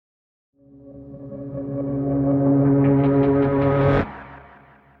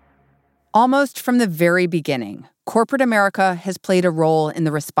Almost from the very beginning, corporate America has played a role in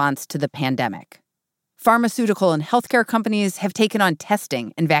the response to the pandemic. Pharmaceutical and healthcare companies have taken on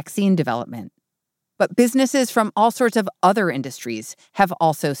testing and vaccine development. But businesses from all sorts of other industries have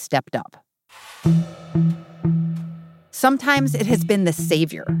also stepped up. Sometimes it has been the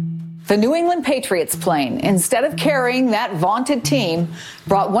savior. The New England Patriots plane, instead of carrying that vaunted team,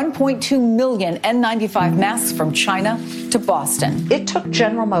 brought 1.2 million N95 masks from China to Boston. It took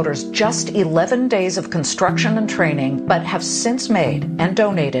General Motors just 11 days of construction and training, but have since made and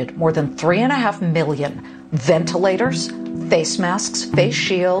donated more than 3.5 million ventilators, face masks, face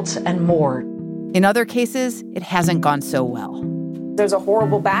shields, and more. In other cases, it hasn't gone so well. There's a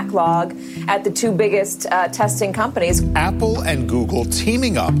horrible backlog at the two biggest testing companies. Apple and Google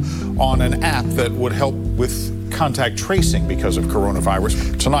teaming up on an app that would help with contact tracing because of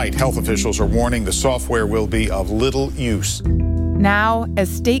coronavirus. Tonight, health officials are warning the software will be of little use. Now,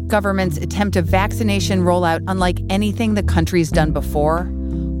 as state governments attempt a vaccination rollout unlike anything the country's done before,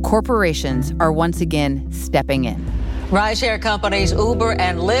 corporations are once again stepping in. Rideshare companies Uber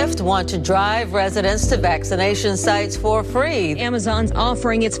and Lyft want to drive residents to vaccination sites for free. Amazon's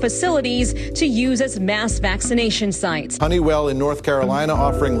offering its facilities to use as mass vaccination sites. Honeywell in North Carolina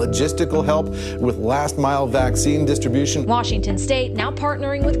offering logistical help with last-mile vaccine distribution. Washington State now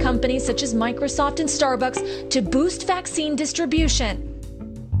partnering with companies such as Microsoft and Starbucks to boost vaccine distribution.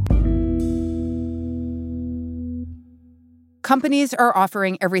 Companies are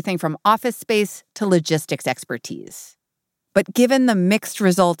offering everything from office space to logistics expertise. But given the mixed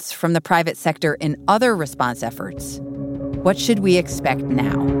results from the private sector in other response efforts, what should we expect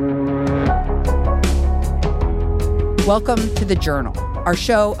now? Welcome to The Journal, our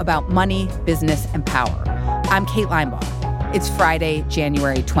show about money, business, and power. I'm Kate Linebaugh. It's Friday,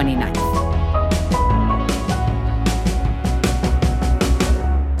 January 29th.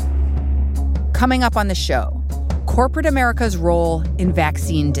 Coming up on the show, corporate America's role in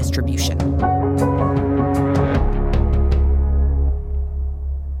vaccine distribution.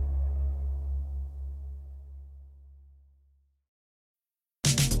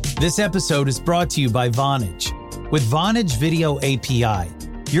 This episode is brought to you by Vonage. With Vonage Video API,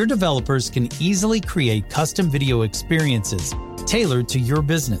 your developers can easily create custom video experiences tailored to your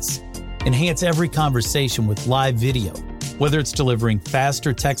business. Enhance every conversation with live video, whether it's delivering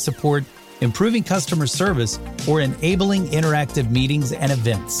faster tech support, improving customer service, or enabling interactive meetings and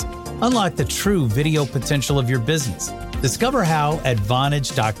events. Unlock the true video potential of your business. Discover how at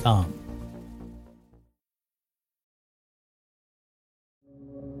Vonage.com.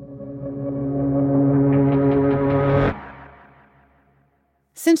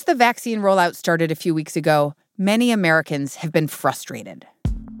 Since the vaccine rollout started a few weeks ago, many Americans have been frustrated.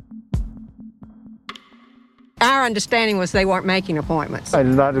 Our understanding was they weren't making appointments. I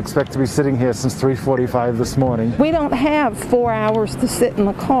did not expect to be sitting here since 3:45 this morning. We don't have 4 hours to sit in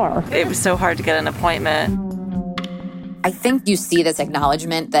the car. It was so hard to get an appointment. I think you see this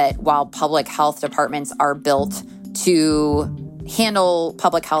acknowledgement that while public health departments are built to handle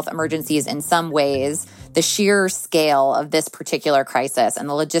public health emergencies in some ways, the sheer scale of this particular crisis and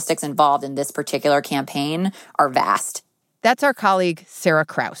the logistics involved in this particular campaign are vast. That's our colleague, Sarah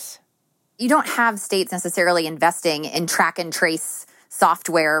Krouse. You don't have states necessarily investing in track and trace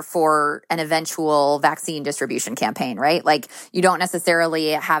software for an eventual vaccine distribution campaign, right? Like, you don't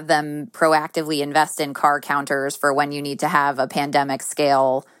necessarily have them proactively invest in car counters for when you need to have a pandemic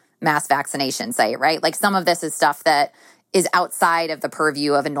scale mass vaccination site, right? Like, some of this is stuff that is outside of the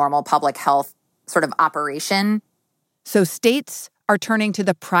purview of a normal public health sort of operation. So states are turning to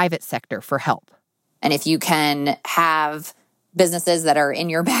the private sector for help. And if you can have businesses that are in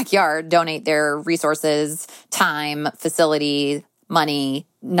your backyard donate their resources, time, facility, money,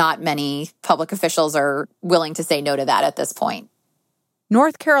 not many public officials are willing to say no to that at this point.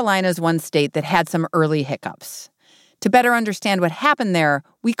 North Carolina is one state that had some early hiccups. To better understand what happened there,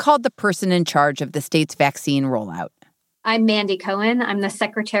 we called the person in charge of the state's vaccine rollout. I'm Mandy Cohen. I'm the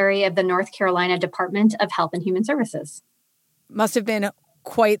secretary of the North Carolina Department of Health and Human Services. Must have been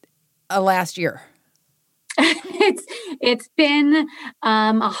quite a last year. It's been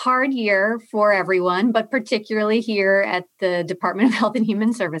a hard year for everyone, but particularly here at the Department of Health and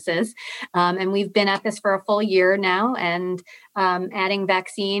Human Services. And we've been at this for a full year now, and adding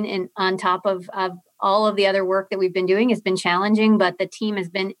vaccine on top of all of the other work that we've been doing has been challenging, but the team has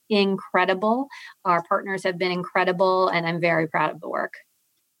been incredible. Our partners have been incredible, and I'm very proud of the work.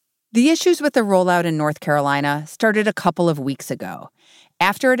 The issues with the rollout in North Carolina started a couple of weeks ago,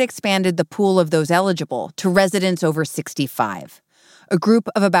 after it expanded the pool of those eligible to residents over 65, a group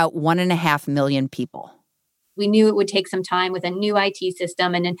of about 1.5 million people. We knew it would take some time with a new IT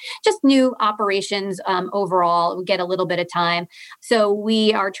system and then just new operations overall. It would get a little bit of time. So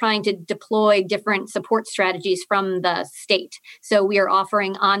we are trying to deploy different support strategies from the state. So we are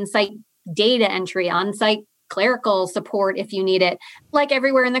offering on-site data entry, on-site clerical support if you need it. Like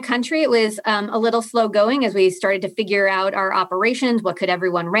everywhere in the country, it was a little slow going as we started to figure out our operations. What could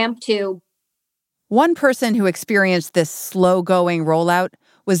everyone ramp to? One person who experienced this slow-going rollout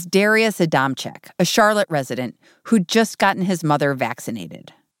was Darius Adamczyk, a Charlotte resident who'd just gotten his mother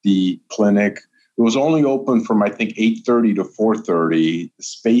vaccinated. The clinic, it was only open from, I think, 8:30 to 4:30. The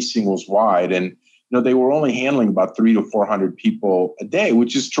spacing was wide, and they were only handling about 300 to 400 people a day,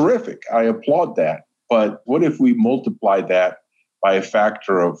 which is terrific. I applaud that. But what if we multiply that by a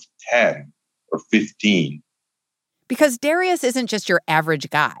factor of 10 or 15? Because Darius isn't just your average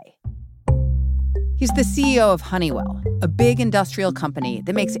guy. He's the CEO of Honeywell, a big industrial company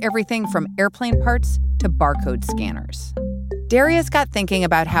that makes everything from airplane parts to barcode scanners. Darius got thinking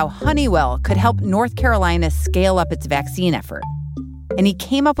about how Honeywell could help North Carolina scale up its vaccine effort. And he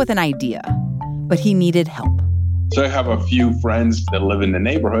came up with an idea, but he needed help. So I have a few friends that live in the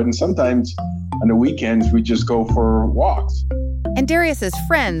neighborhood, and sometimes on the weekends we just go for walks. And Darius's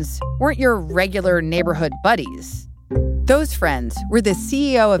friends weren't your regular neighborhood buddies. Those friends were the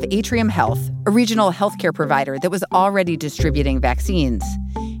CEO of Atrium Health, a regional healthcare provider that was already distributing vaccines,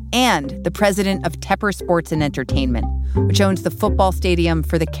 and the president of Tepper Sports and Entertainment, which owns the football stadium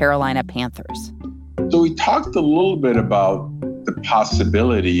for the Carolina Panthers. So we talked a little bit about the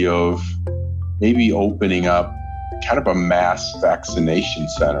possibility of maybe opening up kind of a mass vaccination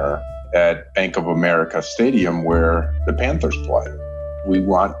center at Bank of America Stadium where the Panthers play. We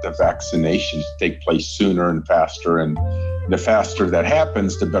want the vaccinations to take place sooner and the faster that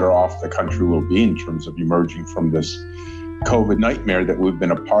happens, the better off the country will be in terms of emerging from this COVID nightmare that we've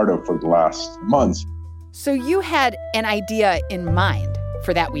been a part of for the last months. So you had an idea in mind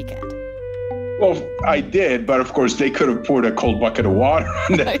for that weekend? Well, I did, but of course they could have poured a cold bucket of water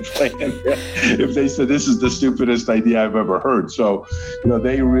on that plan if they said this is the stupidest idea I've ever heard. So,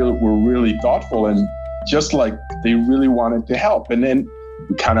 they were really thoughtful, and just like they really wanted to help. And then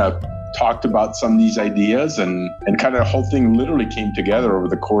we kind of talked about some of these ideas and kind of the whole thing literally came together over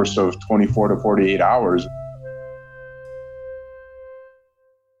the course of 24 to 48 hours.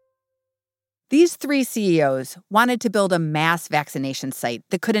 These three CEOs wanted to build a mass vaccination site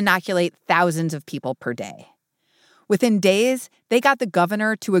that could inoculate thousands of people per day. Within days, they got the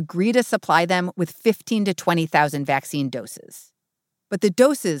governor to agree to supply them with 15,000 to 20,000 vaccine doses. But the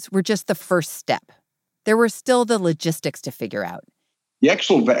doses were just the first step. There were still the logistics to figure out. The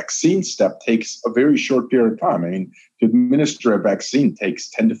actual vaccine step takes a very short period of time. I mean, to administer a vaccine takes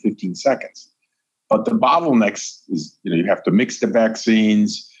 10 to 15 seconds. But the bottlenecks is, you have to mix the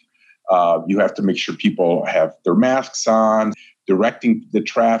vaccines. You have to make sure people have their masks on, directing the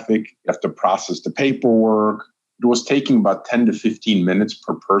traffic. You have to process the paperwork. It was taking about 10 to 15 minutes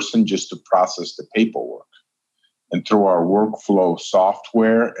per person just to process the paperwork. And through our workflow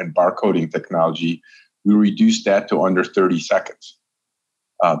software and barcoding technology, we reduced that to under 30 seconds.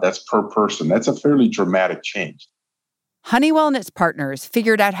 That's per person. That's a fairly dramatic change. Honeywell and its partners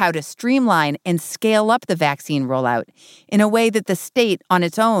figured out how to streamline and scale up the vaccine rollout in a way that the state on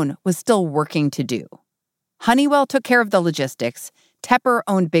its own was still working to do. Honeywell took care of the logistics, Tepper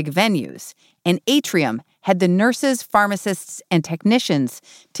owned big venues, and Atrium had the nurses, pharmacists, and technicians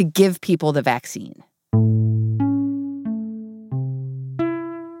to give people the vaccine.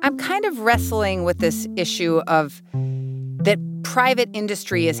 I'm kind of wrestling with this issue of that private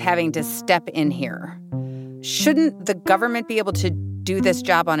industry is having to step in here. Shouldn't the government be able to do this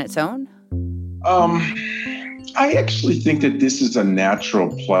job on its own? I actually think that this is a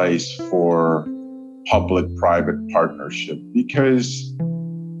natural place for public-private partnership because,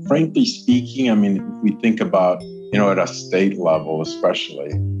 frankly speaking, I mean, if we think about, at a state level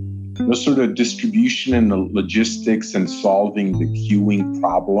especially, the sort of distribution and the logistics and solving the queuing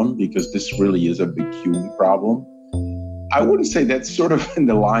problem, because this really is a big queuing problem, I wouldn't say that's sort of in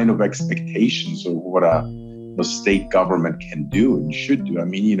the line of expectations of what a state government can do and should do. I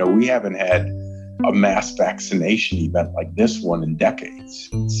mean, we haven't had a mass vaccination event like this one in decades.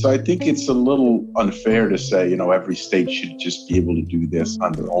 So I think it's a little unfair to say, every state should just be able to do this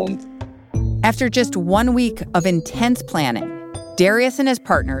on their own. After just 1 week of intense planning, Darius and his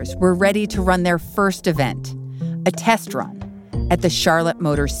partners were ready to run their first event, a test run at the Charlotte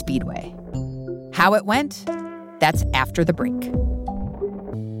Motor Speedway. How it went? That's after the break.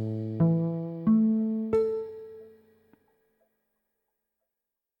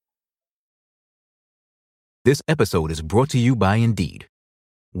 This episode is brought to you by Indeed.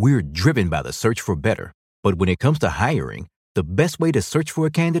 We're driven by the search for better, But when it comes to hiring, the best way to search for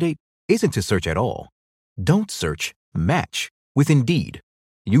a candidate isn't to search at all. Don't search, match with Indeed.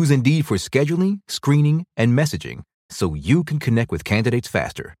 Use Indeed for scheduling, screening, and messaging so you can connect with candidates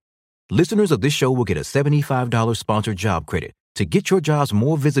faster. Listeners of this show will get a $75 sponsored job credit to get your jobs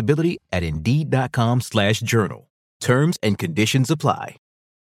more visibility at Indeed.com/journal. Terms and conditions apply.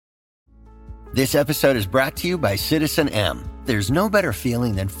 This episode is brought to you by Citizen M. There's no better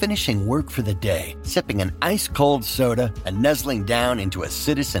feeling than finishing work for the day, sipping an ice-cold soda, and nuzzling down into a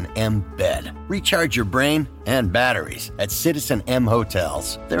Citizen M bed. Recharge your brain and batteries at Citizen M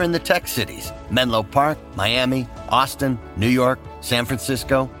hotels. They're in the tech cities, Menlo Park, Miami, Austin, New York, San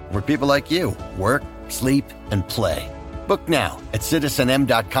Francisco, where people like you work, sleep, and play. Book now at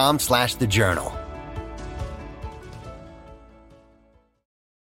citizenm.com/thejournal.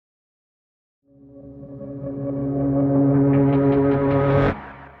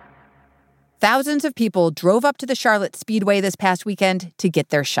 Thousands of people drove up to the Charlotte Speedway this past weekend to get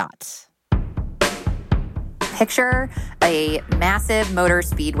their shots. Picture a massive motor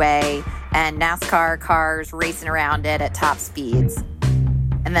speedway and NASCAR cars racing around it at top speeds.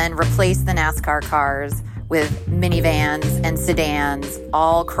 And then replace the NASCAR cars with minivans and sedans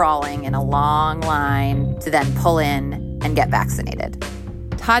all crawling in a long line to then pull in and get vaccinated.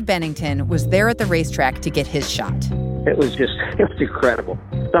 Todd Bennington was there at the racetrack to get his shot. It was incredible.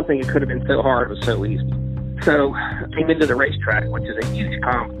 Something that could have been so hard was so easy. So I came into the racetrack, which is a huge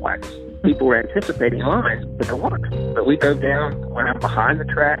complex. People were anticipating lines, but there weren't. But we drove down, went out behind the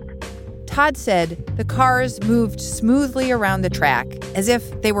track. Todd said the cars moved smoothly around the track as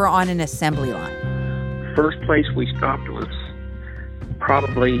if they were on an assembly line. First place we stopped was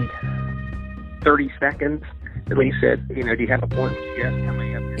probably 30 seconds. And he said, do you have appointments? Yes,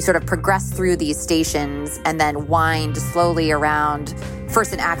 coming up. You sort of progress through these stations and then wind slowly around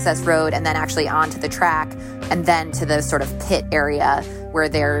first an access road and then actually onto the track and then to the sort of pit area where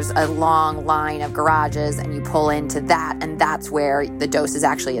there's a long line of garages and you pull into that, and that's where the dose is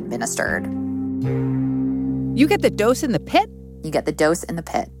actually administered. You get the dose in the pit? You get the dose in the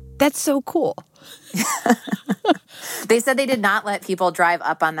pit. That's so cool. They said they did not let people drive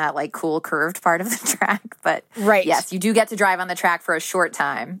up on that cool curved part of the track, but right. Yes, you do get to drive on the track for a short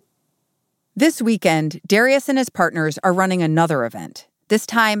time. This weekend, Darius and his partners are running another event, this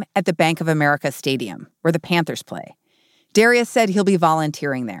time at the Bank of America Stadium, where the Panthers play. Darius said he'll be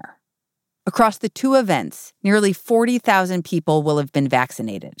volunteering there. Across the two events, nearly 40,000 people will have been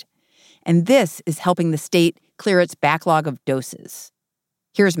vaccinated. And this is helping the state clear its backlog of doses.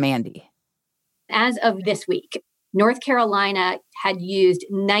 Here's Mandy. As of this week, North Carolina had used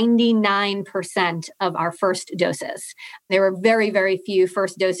 99% of our first doses. There were very, very few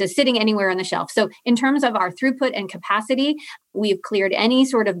first doses sitting anywhere on the shelf. So in terms of our throughput and capacity, we've cleared any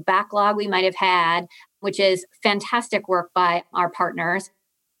sort of backlog we might have had, which is fantastic work by our partners.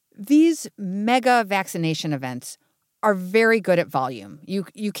 These mega vaccination events are very good at volume. You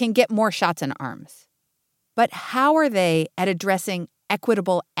can get more shots in arms. But how are they at addressing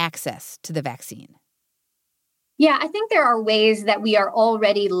equitable access to the vaccine? Yeah, I think there are ways that we are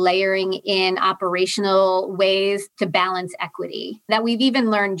already layering in operational ways to balance equity that we've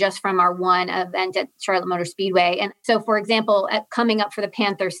even learned just from our one event at Charlotte Motor Speedway. And so, for example, coming up for the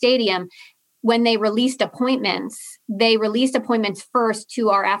Panther Stadium, when they released appointments first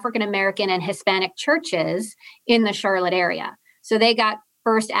to our African American and Hispanic churches in the Charlotte area. So they got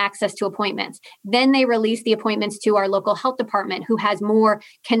first access to appointments. Then they released the appointments to our local health department, who has more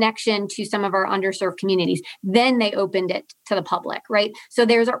connection to some of our underserved communities. Then they opened it to the public, right? So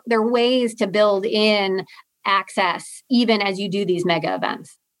there are ways to build in access even as you do these mega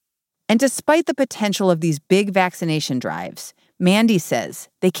events. And despite the potential of these big vaccination drives, Mandy says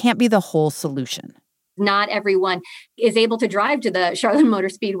they can't be the whole solution. Not everyone is able to drive to the Charlotte Motor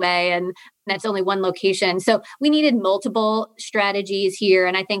Speedway, and that's only one location. So we needed multiple strategies here.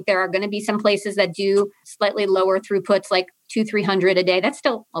 And I think there are going to be some places that do slightly lower throughputs, like 200-300 a day. That's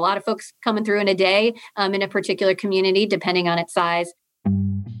still a lot of folks coming through in a day in a particular community, depending on its size.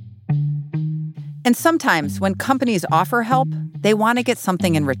 And sometimes when companies offer help, they want to get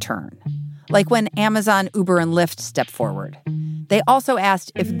something in return. Like when Amazon, Uber, and Lyft stepped forward. They also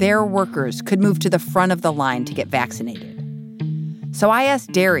asked if their workers could move to the front of the line to get vaccinated. So I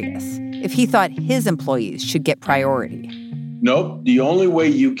asked Darius if he thought his employees should get priority. Nope. The only way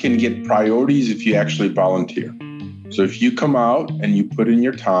you can get priority is if you actually volunteer. So if you come out and you put in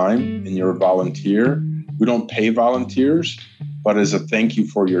your time and you're a volunteer, we don't pay volunteers, but as a thank you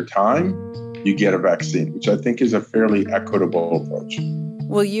for your time, you get a vaccine, which I think is a fairly equitable approach.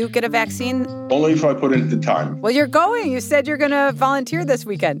 Will you get a vaccine? Only if I put in the time. Well, you're going. You said you're going to volunteer this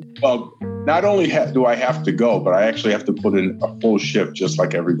weekend. Well, not only do I have to go, but I actually have to put in a full shift just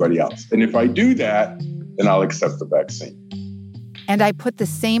like everybody else. And if I do that, then I'll accept the vaccine. And I put the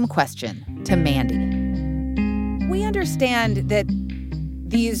same question to Mandy. We understand that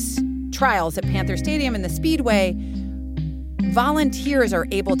these trials at Panther Stadium and the Speedway, volunteers are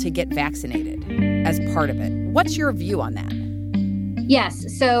able to get vaccinated as part of it. What's your view on that?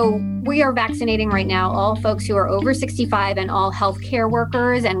 Yes. So we are vaccinating right now all folks who are over 65 and all healthcare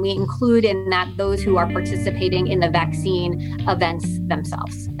workers. And we include in that those who are participating in the vaccine events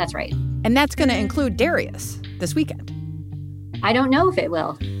themselves. That's right. And that's going to include Darius this weekend. I don't know if it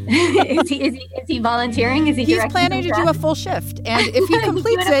will. Is he volunteering? He's planning to do a full shift. And if he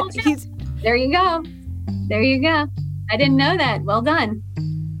completes it, he's... There you go. There you go. I didn't know that. Well done.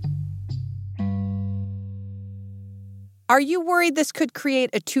 Are you worried this could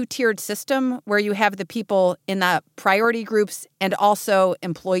create a two-tiered system where you have the people in the priority groups and also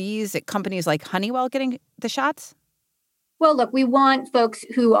employees at companies like Honeywell getting the shots? Well, look, we want folks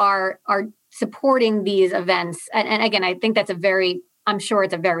who are supporting these events. And again, I think I'm sure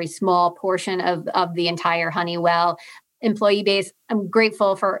it's a very small portion of the entire Honeywell employee base. I'm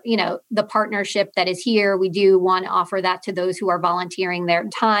grateful for, the partnership that is here. We do want to offer that to those who are volunteering their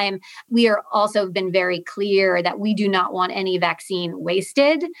time. We are also been very clear that we do not want any vaccine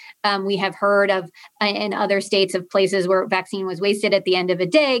wasted. We have heard of in other states of places where vaccine was wasted at the end of a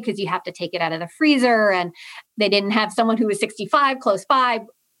day because you have to take it out of the freezer and they didn't have someone who was 65 close by.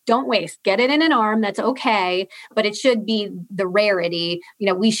 Don't waste. Get it in an arm. That's okay. But it should be the rarity.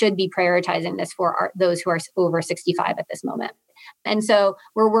 We should be prioritizing this for those who are over 65 at this moment. And so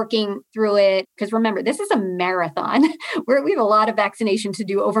we're working through it because remember, this is a marathon where we have a lot of vaccination to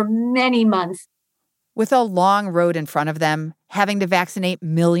do over many months. With a long road in front of them, having to vaccinate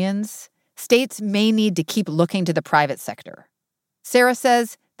millions, states may need to keep looking to the private sector. Sarah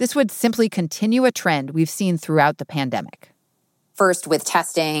says this would simply continue a trend we've seen throughout the pandemic. First with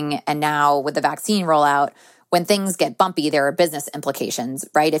testing and now with the vaccine rollout, when things get bumpy, there are business implications,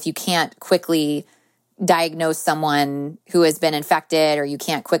 right? If you can't quickly diagnose someone who has been infected or you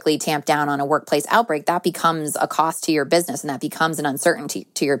can't quickly tamp down on a workplace outbreak, that becomes a cost to your business and that becomes an uncertainty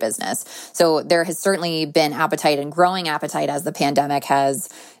to your business. So there has certainly been appetite and growing appetite as the pandemic has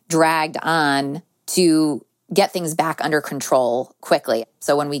dragged on to get things back under control quickly.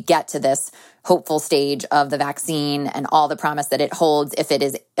 So when we get to this hopeful stage of the vaccine and all the promise that it holds, if it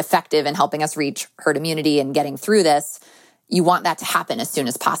is effective in helping us reach herd immunity and getting through this, you want that to happen as soon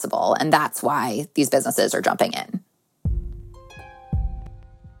as possible. And that's why these businesses are jumping in.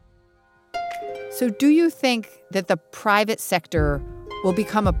 So do you think that the private sector will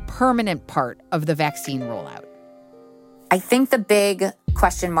become a permanent part of the vaccine rollout? I think the big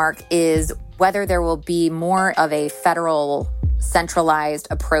question mark is whether there will be more of a federal centralized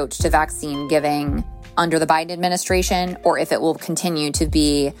approach to vaccine giving under the Biden administration, or if it will continue to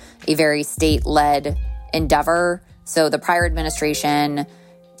be a very state-led endeavor. So the prior administration,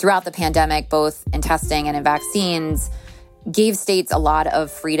 throughout the pandemic, both in testing and in vaccines, gave states a lot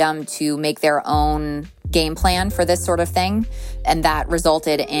of freedom to make their own game plan for this sort of thing. And that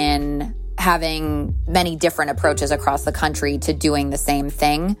resulted in having many different approaches across the country to doing the same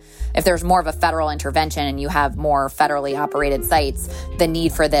thing. If there's more of a federal intervention and you have more federally operated sites, the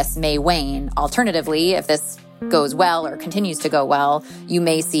need for this may wane. Alternatively, if this goes well or continues to go well, you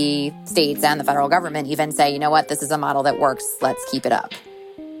may see states and the federal government even say, you know what, this is a model that works, let's keep it up.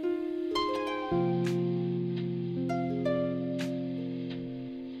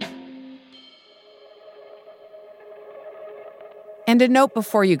 And a note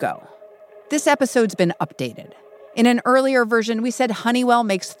before you go. This episode's been updated. In an earlier version, we said Honeywell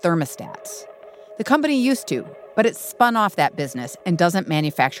makes thermostats. The company used to, but it spun off that business and doesn't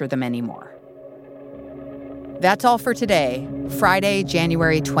manufacture them anymore. That's all for today, Friday,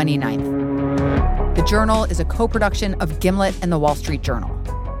 January 29th. The Journal is a co-production of Gimlet and The Wall Street Journal.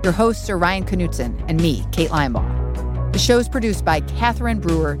 Your hosts are Ryan Knutson and me, Kate Linebaugh. The show's produced by Catherine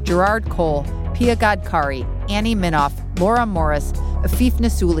Brewer, Gerard Cole, Pia Godkari, Annie Minoff, Laura Morris, Afif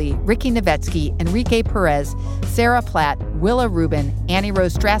Nassouli, Ricky Novetsky, Enrique Perez, Sarah Platt, Willa Rubin, Annie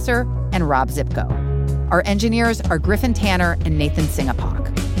Rose Strasser, and Rob Zipko. Our engineers are Griffin Tanner and Nathan Singapok.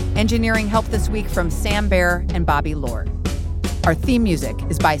 Engineering help this week from Sam Baer and Bobby Lord. Our theme music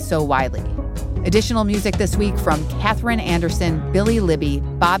is by So Wiley. Additional music this week from Catherine Anderson, Billy Libby,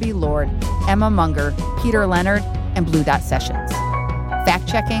 Bobby Lord, Emma Munger, Peter Leonard, and Blue Dot Sessions.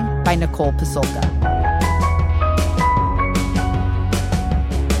 Fact-checking by Nicole Pasulka.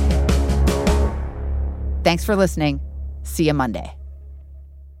 Thanks for listening. See you Monday.